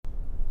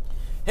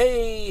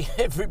Hey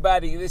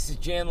everybody, this is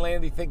Jan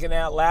Landy thinking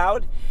out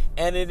loud,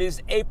 and it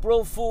is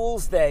April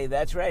Fool's Day.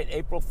 That's right,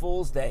 April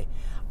Fool's Day.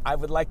 I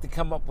would like to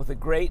come up with a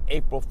great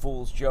April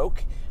Fool's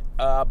joke,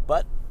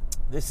 but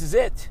this is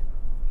it.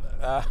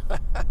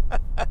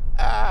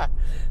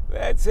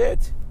 That's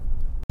it.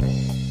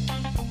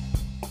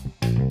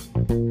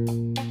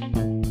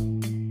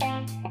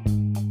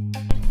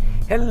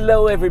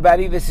 Hello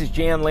everybody, this is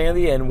Jan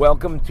Landy, and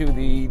welcome to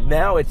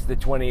now it's the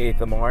 28th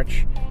of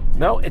March.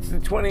 No, it's the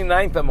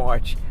 29th of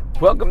March.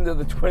 Welcome to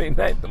the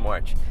 29th of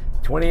March.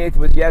 28th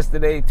was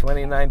yesterday,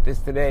 29th is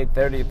today,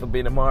 30th will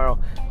be tomorrow.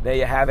 There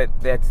you have it.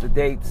 That's the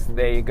dates.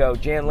 There you go.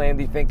 Jan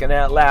Landy thinking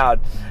out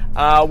loud.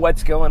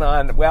 What's going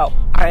on? Well,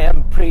 I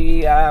am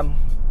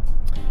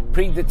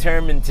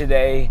predetermined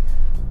today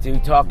to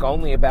talk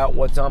only about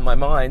what's on my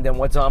mind, and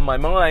what's on my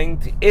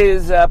mind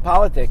is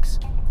politics.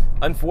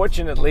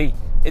 Unfortunately,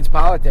 it's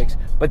politics.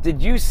 But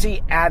did you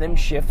see Adam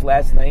Schiff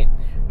last night?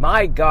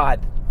 My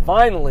God,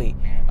 finally,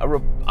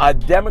 a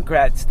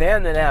Democrat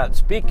standing out,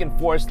 speaking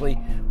forcefully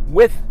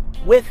with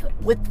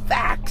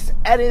facts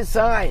at his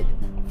side.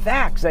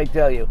 Facts, I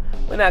tell you.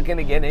 We're not going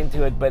to get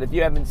into it, but if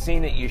you haven't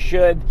seen it, you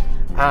should.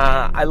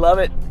 I love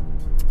it.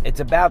 It's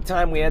about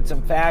time we had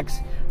some facts.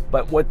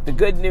 But what the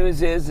good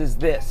news is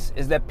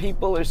that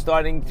people are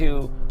starting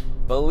to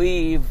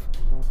believe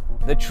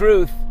the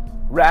truth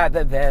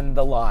rather than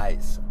the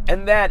lies.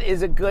 And that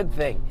is a good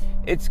thing.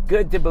 It's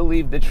good to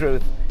believe the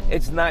truth.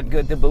 It's not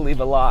good to believe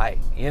a lie,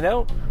 you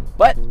know?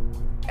 But,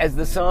 as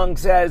the song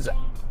says,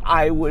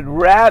 I would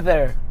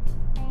rather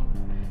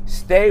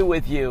stay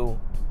with you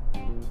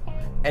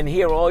and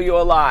hear all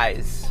your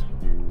lies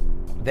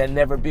than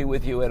never be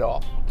with you at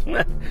all.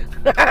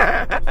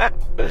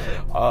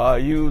 Are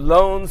you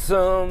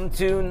lonesome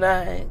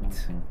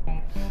tonight?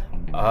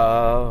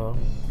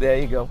 There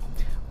you go.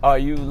 Are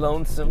you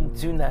lonesome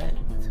tonight?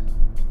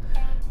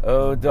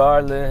 Oh,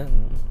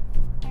 darling.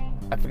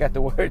 I forgot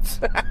the words.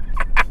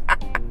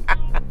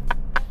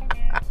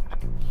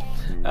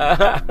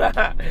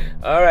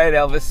 All right,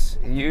 Elvis.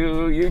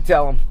 You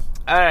tell him.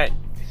 All right.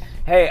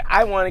 Hey,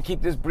 I want to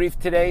keep this brief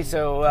today,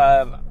 so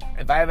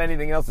if I have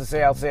anything else to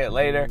say, I'll say it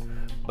later.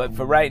 But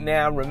for right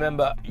now,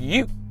 remember,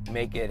 you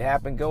make it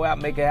happen. Go out,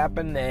 make it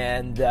happen.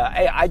 And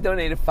hey, I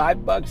donated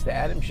 $5 to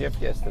Adam Schiff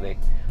yesterday.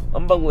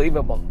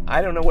 Unbelievable.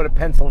 I don't know what a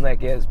pencil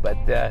neck is, but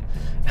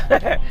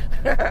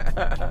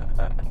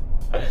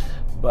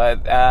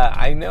but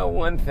I know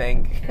one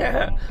thing.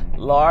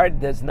 Lard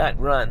does not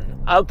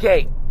run.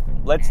 Okay,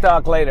 let's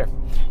talk later.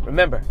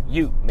 Remember,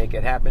 you make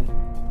it happen.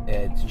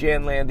 It's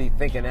Jan Landy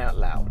thinking out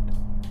loud.